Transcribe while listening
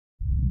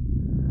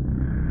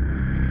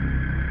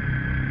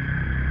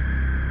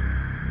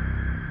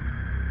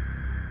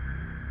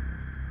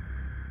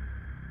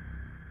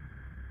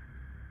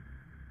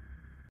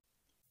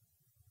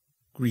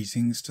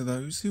Greetings to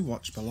those who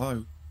watch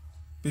below.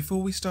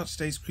 Before we start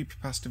today's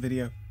creepypasta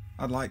video,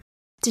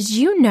 Did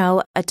you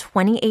know a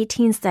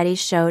 2018 study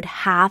showed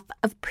half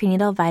of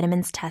prenatal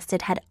vitamins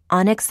tested had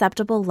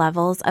unacceptable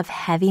levels of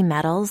heavy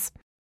metals?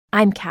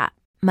 I'm Kat,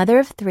 mother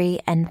of 3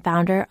 and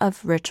founder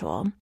of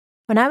Ritual.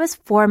 When I was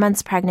 4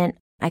 months pregnant,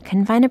 I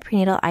couldn't find a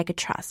prenatal I could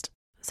trust,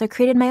 so I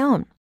created my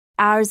own.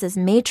 Ours is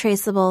made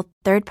traceable,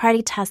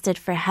 third-party tested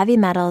for heavy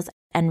metals,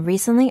 and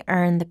recently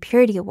earned the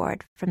Purity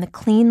Award from the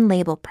Clean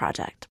Label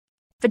Project.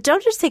 But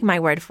don't just take my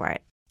word for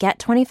it. Get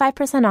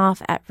 25%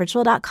 off at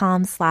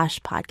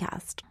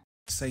ritual.com/podcast.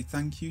 say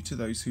thank you to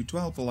those who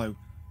dwell below,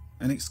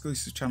 an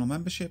exclusive channel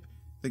membership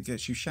that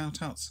gets you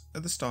shoutouts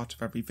at the start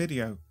of every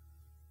video.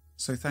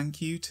 So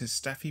thank you to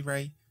Steffi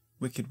Ray,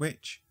 Wicked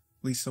Witch,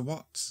 Lisa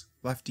Watts,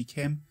 Lefty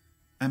Kim,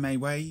 M.A.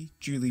 Way,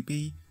 Julie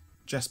B,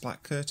 Jess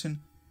Black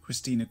Curtain,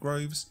 Christina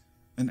Groves,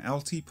 and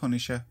LT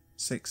Punisher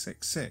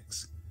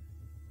 666.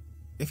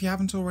 If you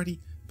haven't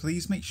already,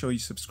 please make sure you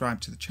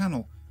subscribe to the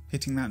channel,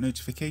 hitting that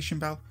notification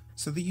bell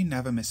so that you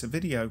never miss a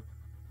video.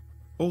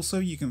 Also,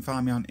 you can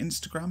find me on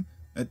Instagram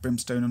at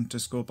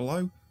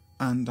brimstone_below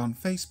and on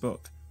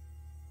Facebook.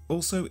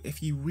 Also,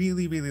 if you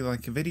really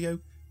like a video,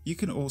 you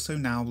can also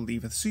now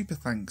leave a super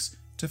thanks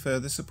to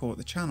further support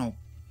the channel.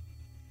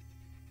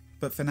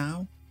 But for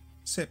now,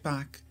 sit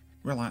back,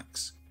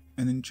 relax,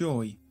 and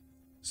enjoy.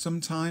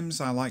 Sometimes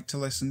I like to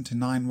listen to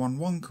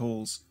 911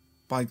 calls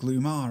by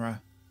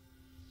Gloomara.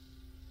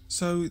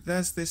 So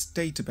there's this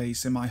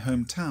database in my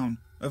hometown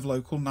of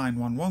local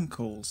 911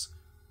 calls.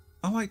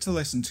 I like to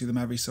listen to them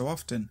every so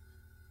often,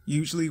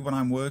 usually when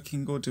I'm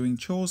working or doing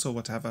chores or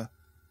whatever.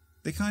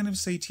 They kind of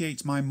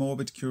satiate my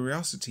morbid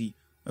curiosity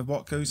of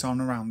what goes on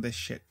around this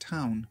shit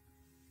town.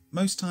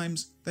 Most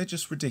times, they're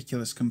just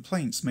ridiculous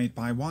complaints made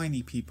by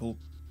whiny people.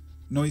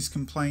 Noise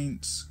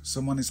complaints,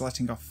 someone is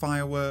letting off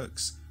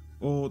fireworks,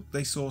 or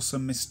they saw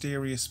some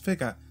mysterious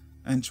figure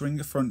entering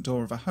the front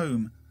door of a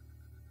home.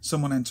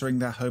 Someone entering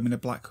their home in a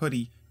black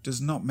hoodie does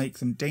not make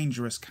them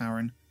dangerous,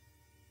 Karen.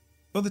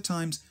 Other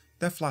times,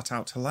 they're flat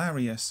out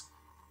hilarious.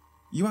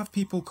 You have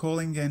people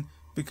calling in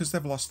because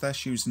they've lost their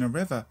shoes in a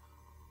river,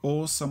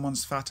 or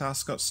someone's fat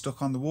ass got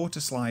stuck on the water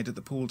slide at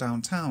the pool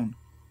downtown,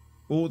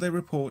 or they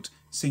report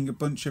seeing a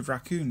bunch of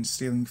raccoons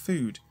stealing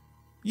food.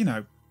 You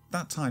know,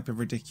 that type of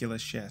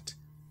ridiculous shit.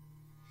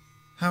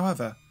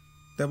 However,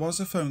 there was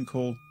a phone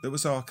call that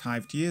was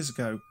archived years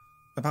ago,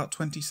 about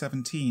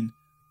 2017,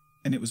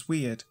 and it was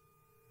weird.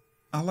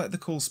 I'll let the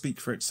call speak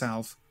for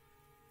itself.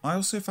 I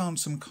also found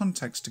some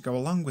context to go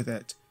along with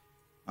it.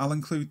 I'll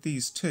include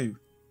these too.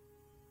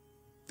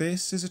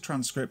 This is a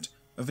transcript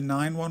of a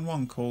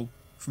 911 call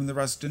from the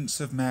residence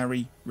of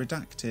Mary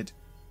Redacted,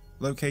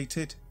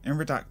 located in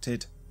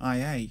Redacted,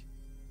 IA.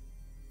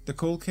 The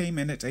call came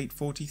in at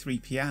 8:43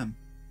 p.m,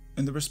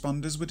 and the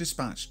responders were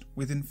dispatched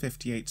within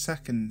 58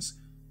 seconds.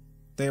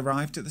 They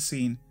arrived at the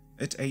scene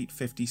at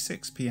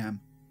 8:56 p.m.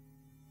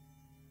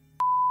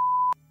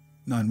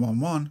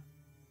 911.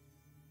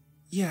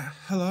 Yeah,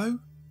 hello?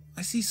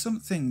 I see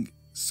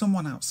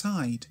someone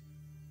outside.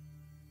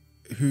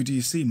 Who do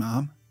you see,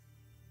 ma'am?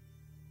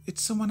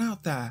 It's someone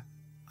out there,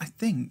 I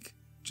think.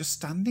 Just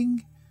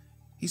standing?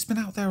 He's been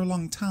out there a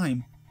long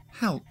time.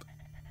 Help.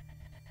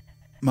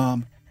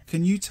 Ma'am,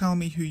 can you tell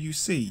me who you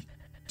see?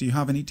 Do you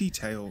have any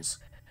details?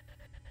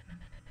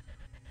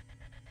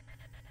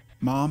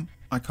 Ma'am,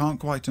 I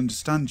can't quite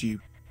understand you.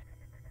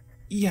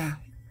 Yeah,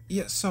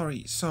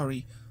 sorry.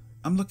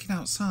 I'm looking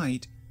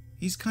outside.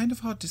 He's kind of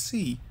hard to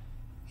see.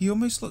 He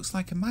almost looks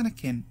like a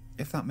mannequin,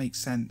 if that makes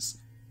sense.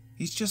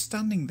 He's just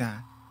standing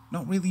there,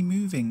 not really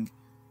moving.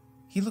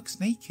 He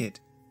looks naked,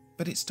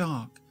 but it's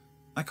dark.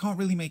 I can't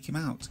really make him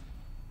out.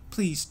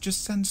 Please,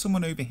 just send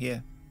someone over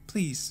here.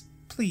 Please.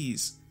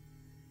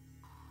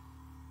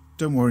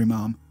 Don't worry,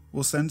 ma'am.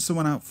 We'll send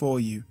someone out for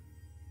you.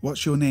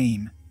 What's your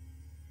name?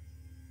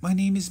 My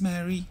name is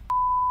Mary.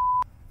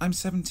 I'm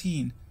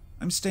 17.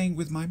 I'm staying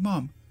with my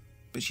mum,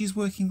 but she's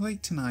working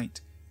late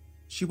tonight.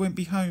 She won't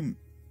be home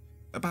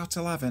about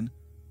 11.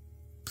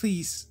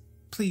 Please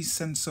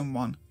send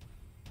someone.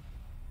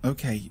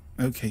 Okay,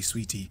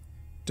 sweetie.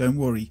 Don't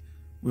worry.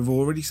 We've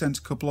already sent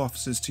a couple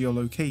officers to your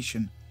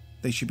location.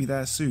 They should be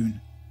there soon.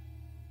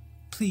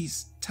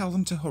 Please, tell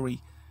them to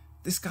hurry.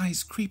 This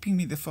guy's creeping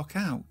me the fuck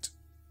out.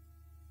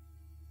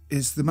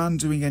 Is the man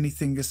doing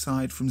anything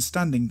aside from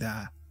standing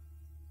there?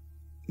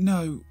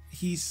 No,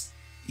 he's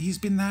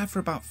been there for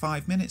about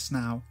 5 minutes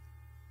now.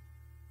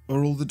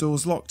 Are all the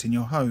doors locked in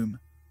your home?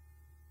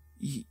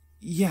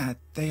 Yeah,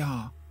 they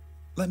are.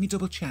 Let me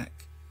double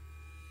check.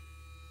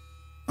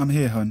 I'm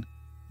here, hun.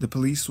 The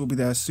police will be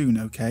there soon,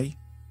 okay?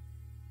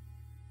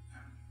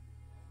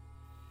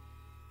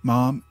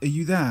 Mom, are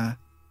you there?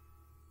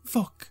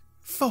 Fuck.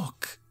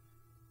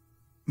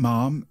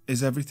 Mom,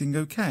 is everything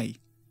okay?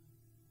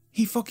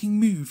 He fucking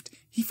moved.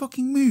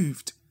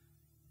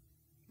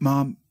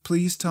 Mom,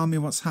 please tell me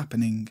what's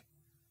happening.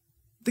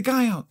 The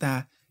guy out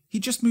there, he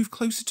just moved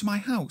closer to my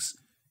house.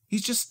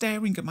 He's just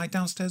staring at my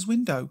downstairs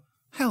window.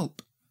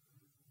 Help.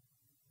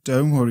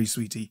 Don't worry,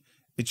 sweetie.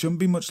 It shouldn't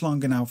be much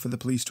longer now for the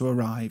police to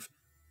arrive.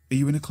 Are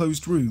you in a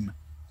closed room?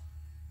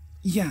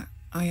 Yeah,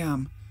 I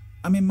am.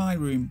 I'm in my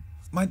room.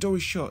 My door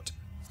is shut.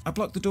 I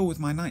blocked the door with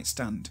my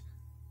nightstand.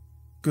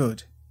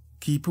 Good.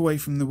 Keep away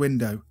from the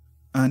window,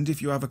 and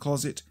if you have a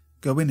closet,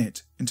 go in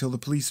it until the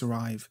police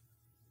arrive.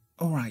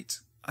 All right,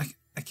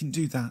 I can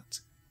do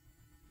that.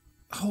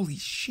 Holy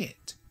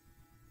shit.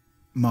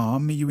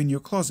 Mom, are you in your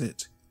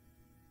closet?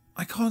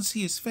 I can't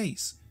see his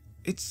face.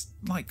 It's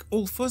like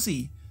all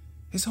fuzzy.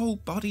 His whole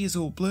body is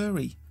all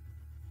blurry.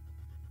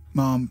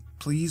 Mom,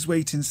 please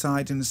wait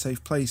inside in a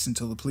safe place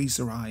until the police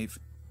arrive.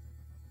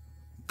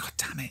 God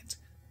damn it.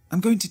 I'm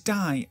going to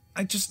die.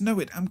 I just know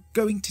it. I'm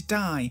going to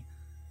die.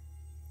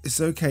 It's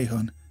okay,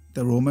 hon.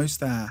 They're almost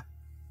there.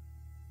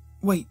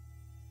 Wait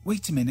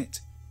a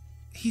minute.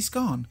 He's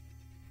gone.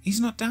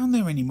 He's not down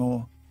there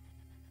anymore.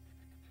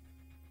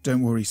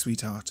 Don't worry,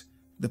 sweetheart.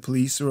 The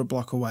police are a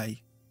block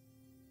away.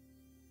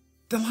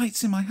 The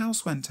lights in my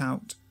house went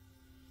out.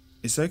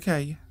 It's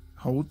okay.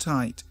 Hold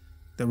tight.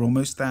 They're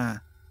almost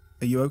there.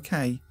 Are you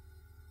okay?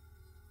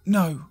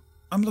 No,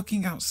 I'm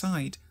looking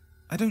outside.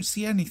 I don't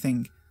see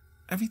anything.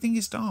 Everything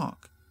is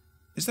dark.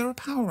 Is there a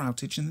power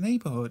outage in the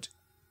neighbourhood?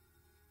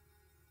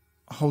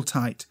 Hold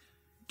tight.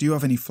 Do you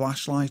have any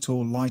flashlight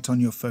or light on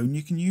your phone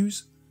you can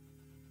use?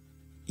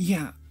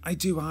 Yeah, I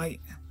do.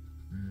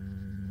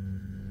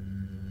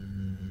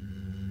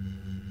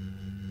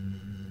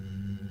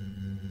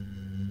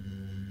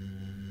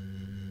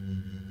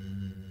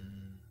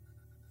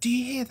 Do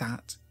you hear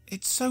that?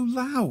 It's so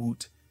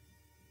loud.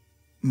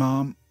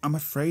 Mom, I'm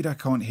afraid I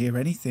can't hear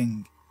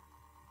anything.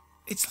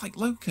 It's like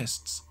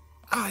locusts.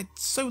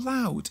 It's so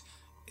loud.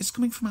 It's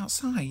coming from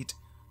outside.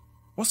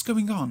 What's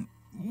going on?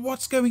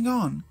 What's going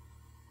on?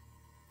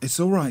 It's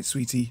all right,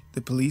 sweetie.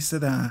 The police are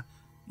there.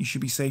 You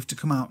should be safe to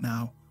come out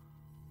now.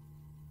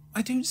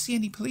 I don't see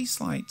any police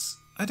lights.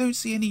 I don't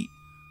see any...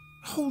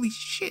 Holy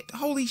shit,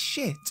 holy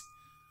shit.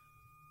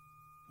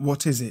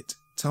 What is it?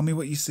 Tell me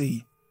what you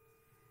see.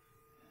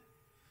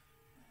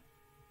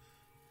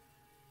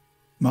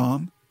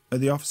 Mom, are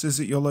the officers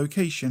at your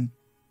location?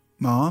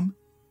 Mom?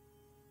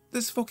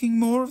 There's fucking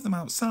more of them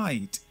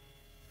outside.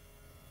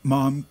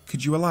 Mom,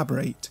 could you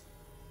elaborate?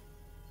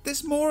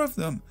 There's more of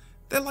them.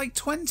 They're like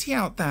 20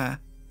 out there.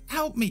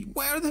 Help me,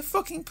 where are the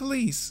fucking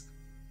police?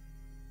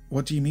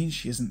 What do you mean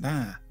she isn't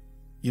there?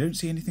 You don't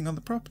see anything on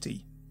the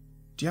property.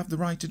 Do you have the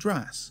right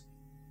address?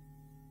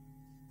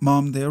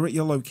 Mom, they're at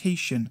your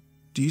location.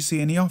 Do you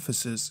see any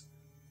officers?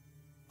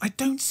 I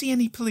don't see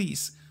any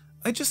police.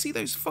 I just see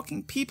those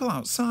fucking people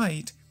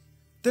outside.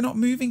 They're not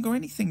moving or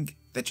anything.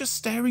 They're just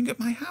staring at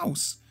my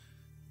house.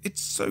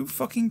 It's so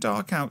fucking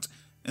dark out,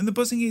 and the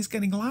buzzing is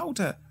getting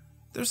louder.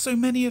 There are so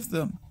many of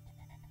them.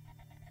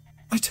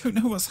 I don't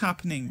know what's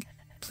happening.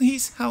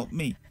 Please help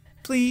me.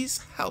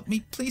 Please help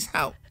me. Please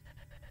help.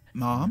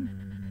 Mom?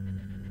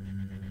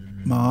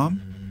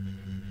 Mom?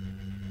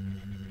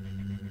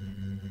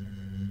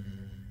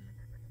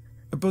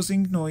 A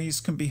buzzing noise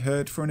can be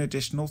heard for an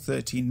additional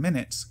 13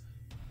 minutes.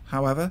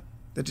 However,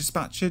 the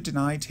dispatcher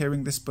denied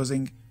hearing this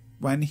buzzing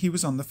when he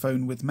was on the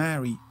phone with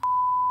Mary.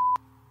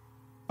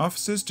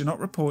 Officers do not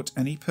report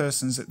any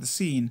persons at the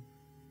scene.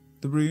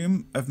 The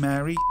room of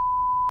Mary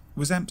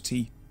was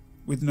empty,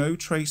 with no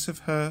trace of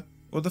her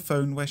or the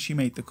phone where she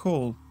made the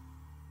call.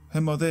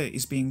 Her mother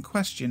is being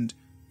questioned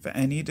for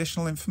any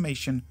additional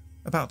information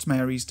about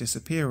Mary's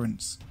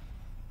disappearance.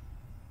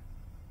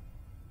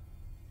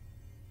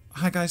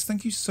 Hi guys,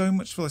 thank you so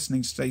much for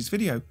listening to today's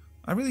video.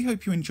 I really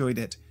hope you enjoyed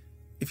it.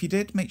 If you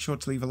did, make sure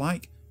to leave a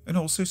like and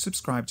also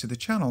subscribe to the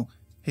channel,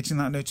 hitting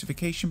that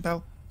notification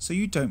bell so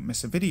you don't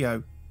miss a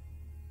video.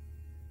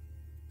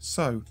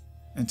 So,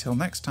 until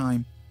next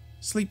time,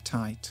 sleep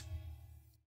tight.